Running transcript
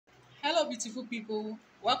Hello, beautiful people.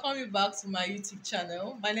 Welcome you back to my YouTube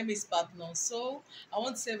channel. My name is Partner. So, I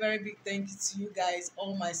want to say a very big thank you to you guys,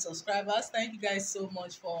 all my subscribers. Thank you guys so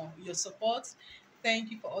much for your support.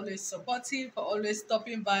 Thank you for always supporting, for always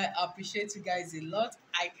stopping by. I appreciate you guys a lot.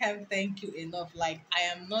 I can't thank you enough. Like, I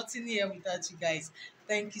am nothing here without you guys.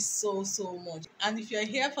 Thank you so much. And if you're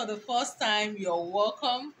here for the first time, you're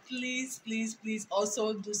welcome. Please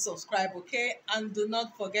also do subscribe, okay? And do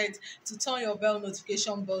not forget to turn your bell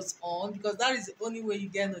notification bells on, because that is the only way you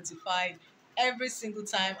get notified every single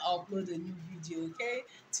time I upload a new video. Okay,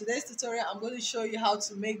 today's tutorial I'm going to show you how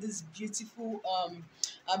to make this beautiful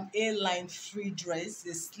A-line free dress,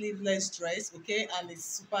 a sleeveless dress. Okay, and it's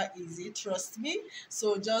super easy, trust me.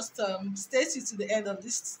 So just stay tuned to the end of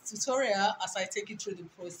this tutorial as I take you through the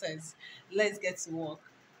process. Let's get to work.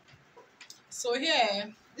 So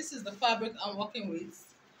here, this is the fabric I'm working with.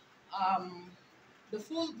 um the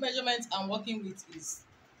full measurement I'm working with is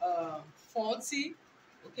 40.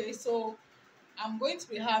 Okay, so I'm going to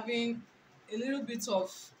be having a little bit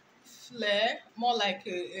of flare, more like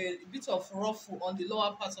a bit of ruffle on the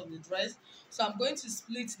lower part of the dress. So I'm going to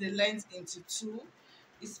split the length into two.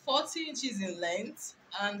 It's 40 inches in length,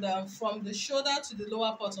 and from the shoulder to the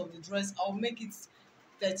lower part of the dress I'll make it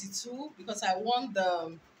 32, because I want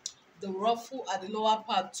the ruffle at the lower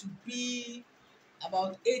part to be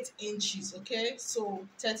about 8 inches. Okay, so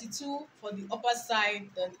 32 for the upper side,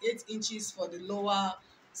 then 8 inches for the lower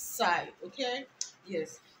side. Okay,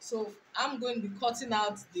 yes. So I'm going to be cutting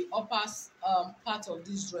out the upper part of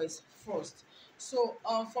this dress first. So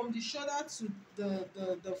from the shoulder to the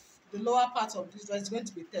lower part of this dress is going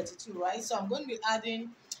to be 32, right? So I'm going to be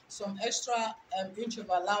adding some extra inch of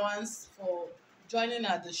allowance for joining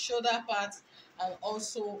at the shoulder part, and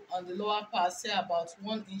also on the lower part, say about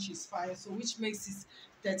 1 inch is fine, so which makes it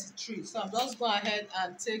 33. So I'm just go ahead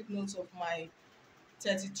and take note of my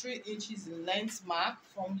 33 inches in length mark.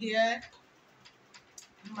 From here,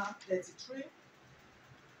 mark 33,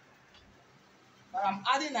 but I'm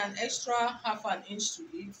adding an extra half an inch to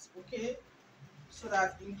it. Okay, so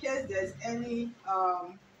that in case there's any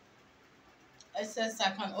excess,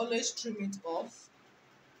 I can always trim it off.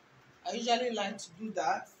 I usually like to do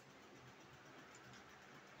that.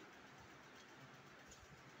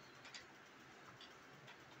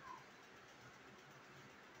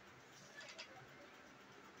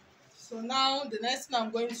 So now the next thing I'm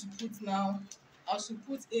going to put now, I should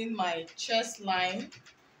put in my chest line.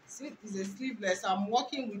 See, it's a sleeveless. I'm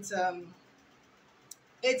working with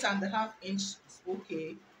 8.5 inch.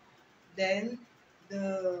 Okay, then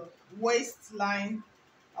the waistline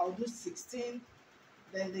I'll do 16.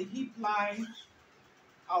 Then the hip line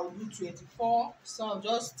I'll do 24. So I'll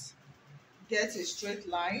just get a straight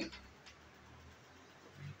line.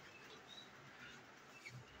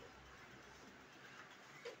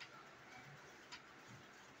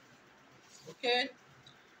 Okay,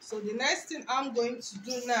 so the next thing I'm going to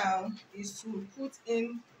do now is to put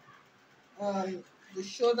in the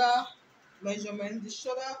shoulder measurement. The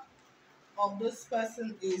shoulder of this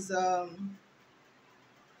person is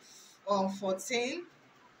 14.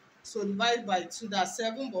 So divide by 2, that's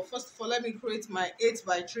 7. But first of all, let me create my 8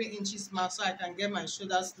 by 3 inches mark so I can get my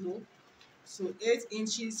shoulder slope. So 8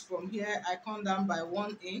 inches. From here I come down by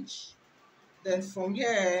 1 inch. Then from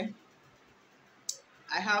here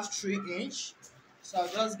I have 3 inch. So I'll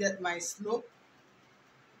just get my slope.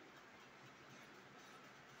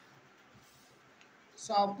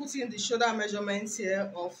 So I'll put in the shoulder measurements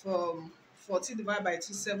here of 14 divided by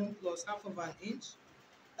 2, 7 plus half of an inch.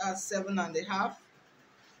 That's 7.5.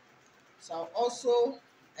 So I'll also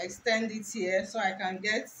extend it here so I can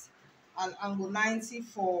get an angle 90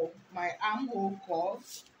 for my armhole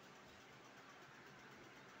curve.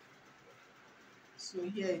 So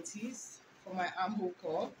here it is for my armhole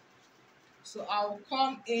curve. So I'll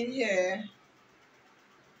come in here.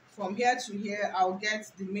 From here to here, I'll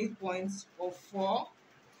get the midpoint of 4.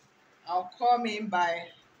 I'll come in by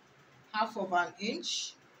half of an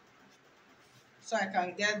inch so I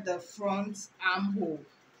can get the front armhole.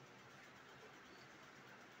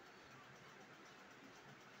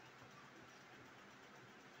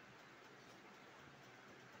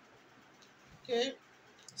 Okay,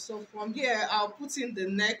 so from here I'll put in the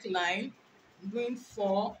neckline, doing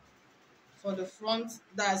 4 for the front.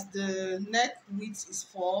 That's the neck width is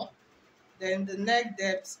 4, then the neck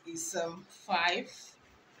depth is 5.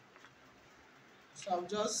 So I'm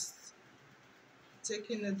just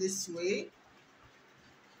taking it this way.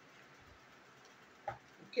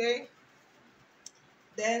 Okay,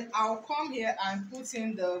 then I'll come here and put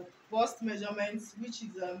in the bust measurements, which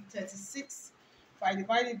is 36. If I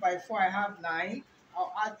divide it by 4, I have 9.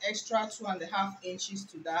 I'll add extra 2.5 inches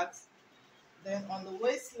to that. Then on the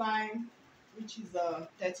waistline, which is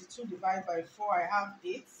 32 divided by 4, I have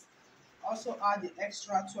 8. Also add the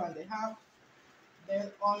extra 2.5.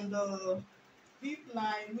 Then on the hip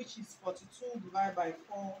line, which is 42 divided by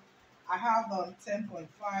 4, I have 10.5.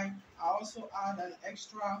 I also add an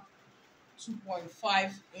extra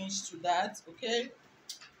 2.5 inch to that. Okay.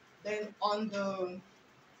 Then on the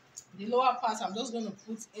lower part, I'm just going to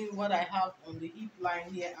put in what I have on the hip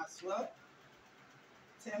line here as well.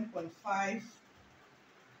 10.5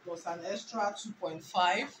 plus an extra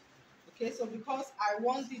 2.5. Okay, so because I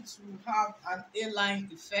want it to have an A-line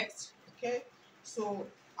effect, okay, so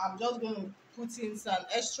I'm just going to put in some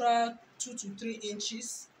extra 2 to 3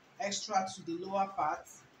 inches extra to the lower part.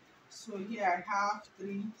 So here I have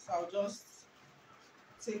 3, so I'll just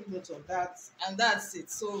take note of that, and that's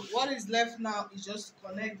it. So what is left now is just to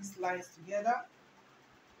connect these lines together.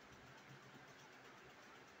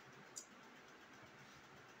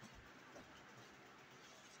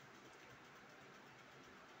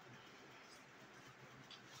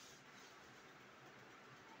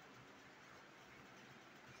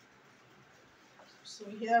 So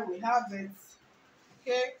here we have it.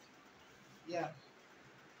 Okay, yeah.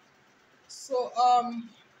 So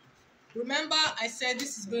remember I said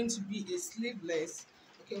this is going to be a sleeveless.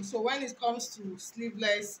 Okay, so when it comes to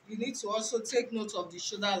sleeveless, you need to also take note of the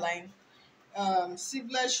shoulder line.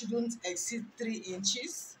 Sleeveless shouldn't exceed 3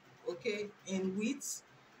 inches, okay, in width.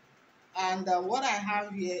 And what I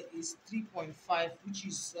have here is 3.5, which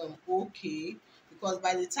is okay, because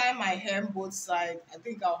by the time I hem both sides, I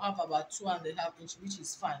think I'll have about 2.5 inches, which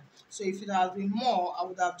is fine. So if it had been more, I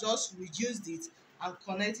would have just reduced it and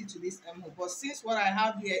connect it to this hole. But since what I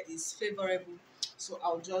have here is favorable, so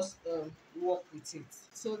I'll just work with it.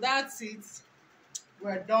 So that's it.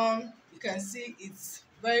 We're done. You can see it's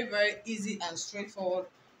very, very easy and straightforward.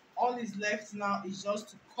 All is left now is just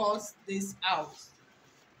to cut this out.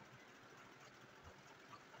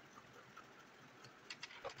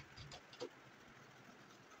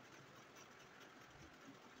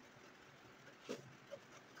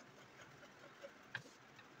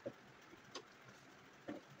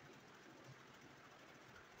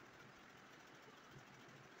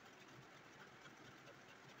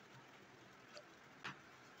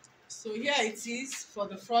 So here it is for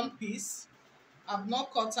the front piece. I've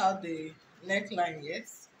not cut out the neckline yet.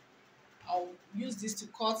 I'll use this to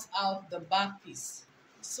cut out the back piece.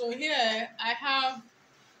 So here I have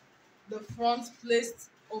the front placed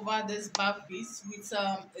over this back piece with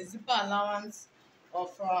a zipper allowance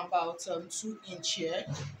of about 2 inch here.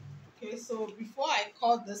 Okay, so before I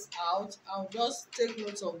cut this out, I'll just take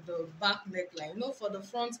note of the back neckline. You know, for the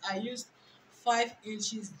front I used 5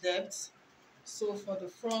 inches depth. So for the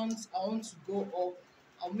front I want to go up.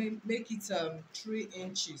 I'll make it 3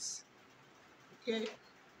 inches. Okay,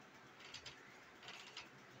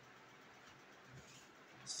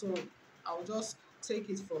 so I'll just take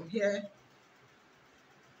it from here.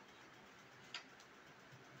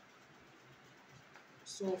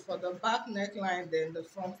 So for the back neckline, then the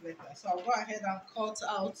front neckline. So I'll go ahead and cut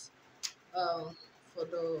out for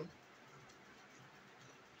the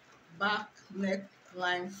back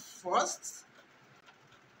neckline first.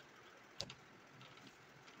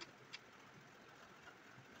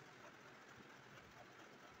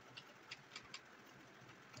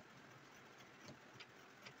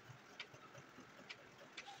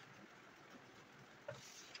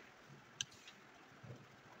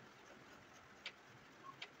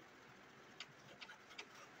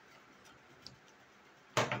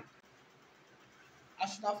 I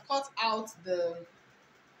should have cut out the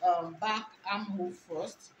back armhole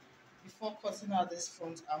first before cutting out this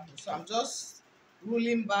front armhole. So I'm just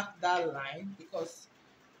ruling back that line because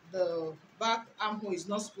the back armhole is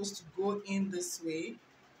not supposed to go in this way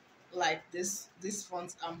like this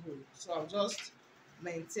front armhole. So I'll just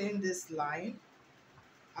maintain this line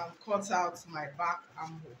and cut out my back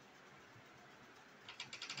armhole.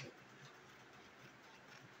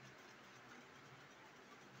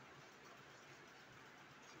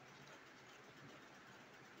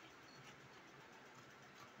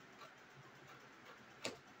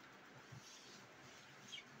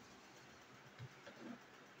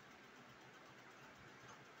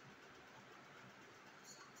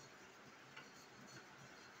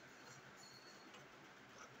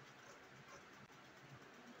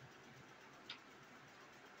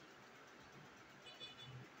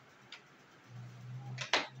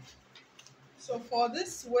 So for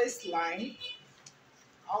this waistline,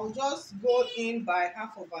 I'll just go in by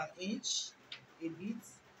 ½ inch a bit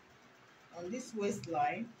on this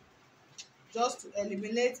waistline. just to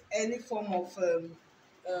eliminate any form of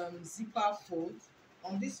zipper fold.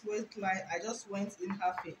 On this waistline, I just went in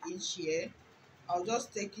half an inch here. I'll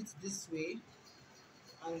just take it this way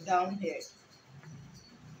and down here.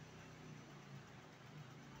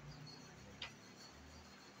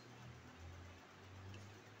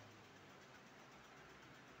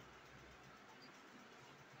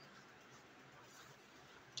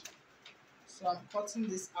 So I'm cutting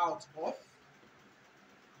this out off.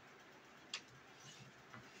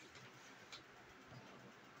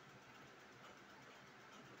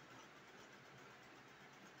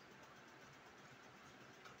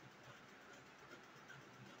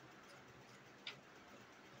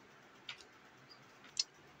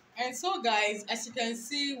 And so guys, as you can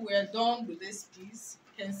see, we're done with this piece.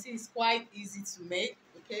 You can see it's quite easy to make,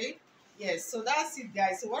 okay? Yes, so that's it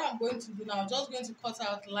guys. So what I'm going to do now, I'm just going to cut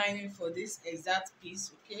out lining for this exact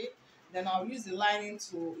piece, okay? Then I'll use the lining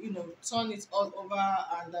to, turn it all over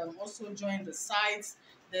and also join the sides.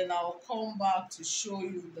 Then I'll come back to show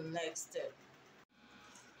you the next step.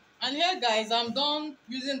 And here guys, I'm done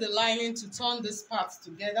using the lining to turn this part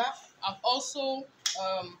together. I've also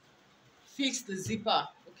fixed the zipper,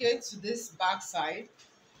 okay, to this back side.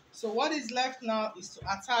 So what is left now is to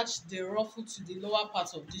attach the ruffle to the lower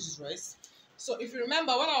part of this dress. So if you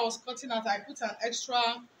remember, when I was cutting out, I put an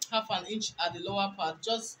extra half an inch at the lower part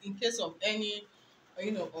just in case of any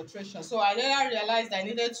alteration. So I later realized I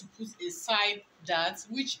needed to put a side dart,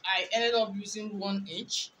 which I ended up using 1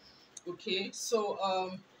 inch. Okay, so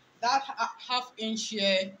that half inch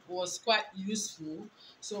here was quite useful.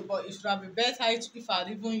 So but it should have been better if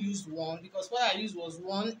I'd even used one, because what I used was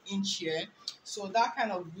 1 inch here. So that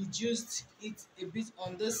kind of reduced it a bit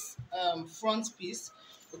on this front piece.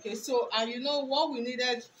 Okay, so and what we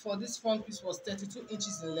needed for this front piece was 32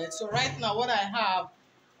 inches in length. So right now what I have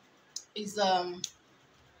is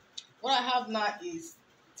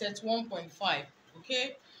 31.5.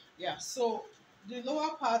 Okay, yeah, so the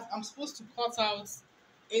lower part I'm supposed to cut out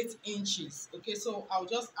 8 inches. Okay, so I'll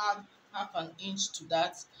just add half an inch to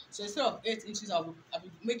that. So instead of 8 inches, I'll be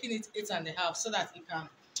making it 8.5 so that it can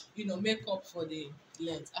make up for the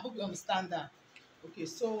length. I hope you understand that. Okay,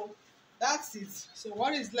 so that's it. So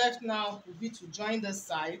what is left now will be to join the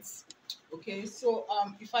sides. Okay, so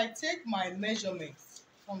if I take my measurements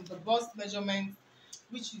from the bust measurement,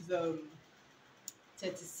 which is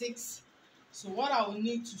 36, so what I will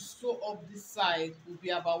need to sew up this side will be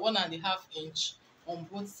about 1.5 inch on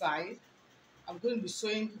both sides. I'm going to be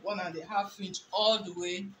sewing 1.5 inch all the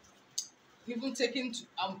way, even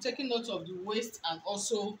I'm taking note of the waist and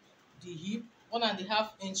also the hip. 1.5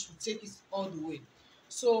 inch will take it all the way.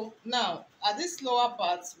 So now at this lower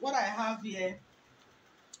part, what I have here,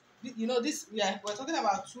 this we're talking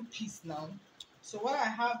about 2 piece now. So what I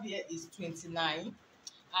have here is 29.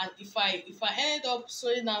 And if I end up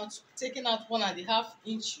sewing out, taking out 1.5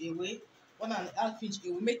 inch away, 1.5 inch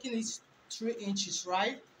away, making it 3 inches,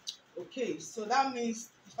 right? Okay, so that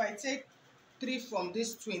means if I take 3 from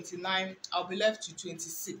this 29, I'll be left to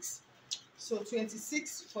 26. So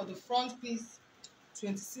 26 for the front piece,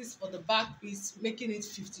 26 for the back piece, making it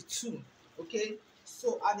 52. Okay,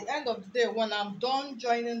 so at the end of the day, when I'm done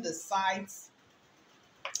joining the sides,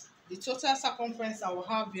 the total circumference I will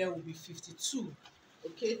have here will be 52.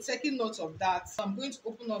 Okay, taking note of that, so I'm going to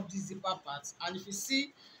open up the zipper part, and if you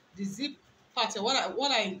see the zip part,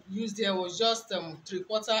 what I used there was just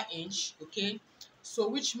 3/4 inch. Okay, so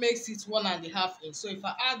which makes it 1.5 inch. So if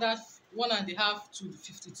I add that 1.5 to the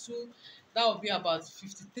 52, that will be about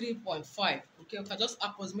 53.5. Okay, I can just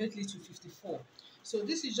approximately to 54. So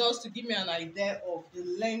this is just to give me an idea of the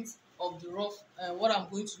length of the ruff, what I'm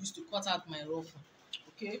going to use to cut out my ruffle.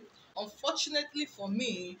 Okay, unfortunately for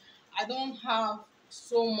me, I don't have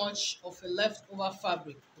so much of a leftover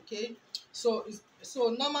fabric. Okay, so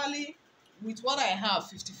normally with what I have,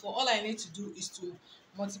 54, all I need to do is to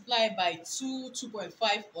multiply by 2,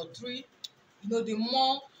 2.5 or 3. The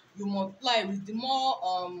more you multiply with, the more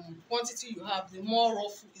quantity you have, the more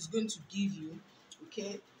ruffle is going to give you.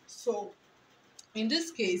 Okay, so in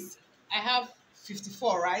this case I have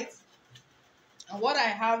 54, right? And what I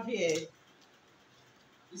have here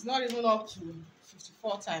is not even up to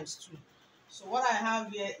 54 times 2. So what I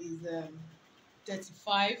have here is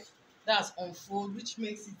 35. That's unfold, which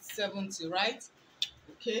makes it 70, right?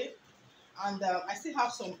 Okay, and I still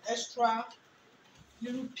have some extra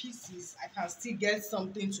little pieces. I can still get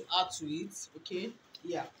something to add to it. Okay,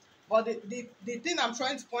 yeah, but the thing I'm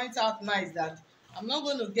trying to point out now is that I'm not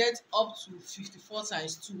going to get up to 54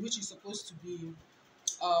 times 2, which is supposed to be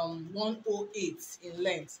 108 in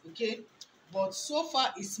length. Okay, but so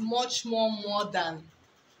far it's much more than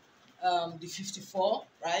the 54,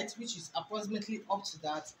 right, which is approximately up to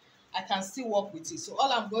that, I can still work with it. So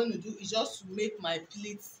all I'm going to do is just to make my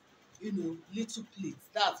pleats, little pleats.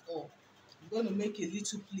 That's all. I'm going to make a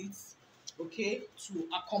little pleat, okay, to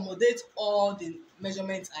accommodate all the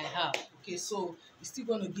measurements I have. Okay, so it's still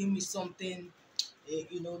going to give me something,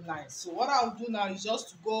 nice. So what I'll do now is just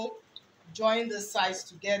to go join the sides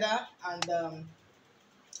together and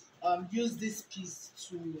use this piece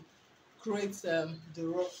to create the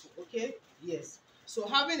ruffle. Okay, yes. So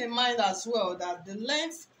having in mind as well that the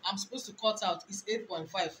length I'm supposed to cut out is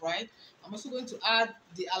 8.5, right? I'm also going to add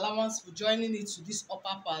the allowance for joining it to this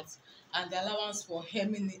upper part and the allowance for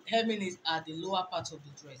hemming it at the lower part of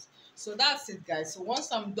the dress. So that's it, guys. So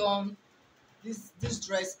once I'm done, this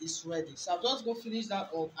dress is ready. So I'll just go finish that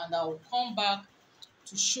up and I'll come back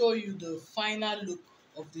to show you the final look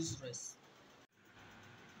of this dress.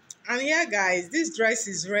 And yeah, guys, this dress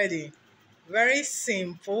is ready. Very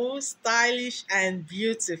simple, stylish, and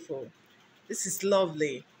beautiful. This is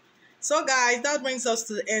lovely. So guys, that brings us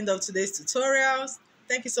to the end of today's tutorials.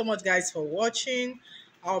 Thank you so much, guys, for watching.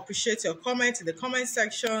 I appreciate your comments in the comment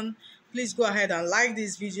section. Please go ahead and like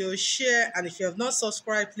this video, share, and if you have not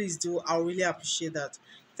subscribed, please do. I'll really appreciate that.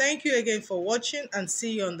 Thank you again for watching and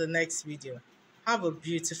see you on the next video. Have a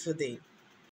beautiful day.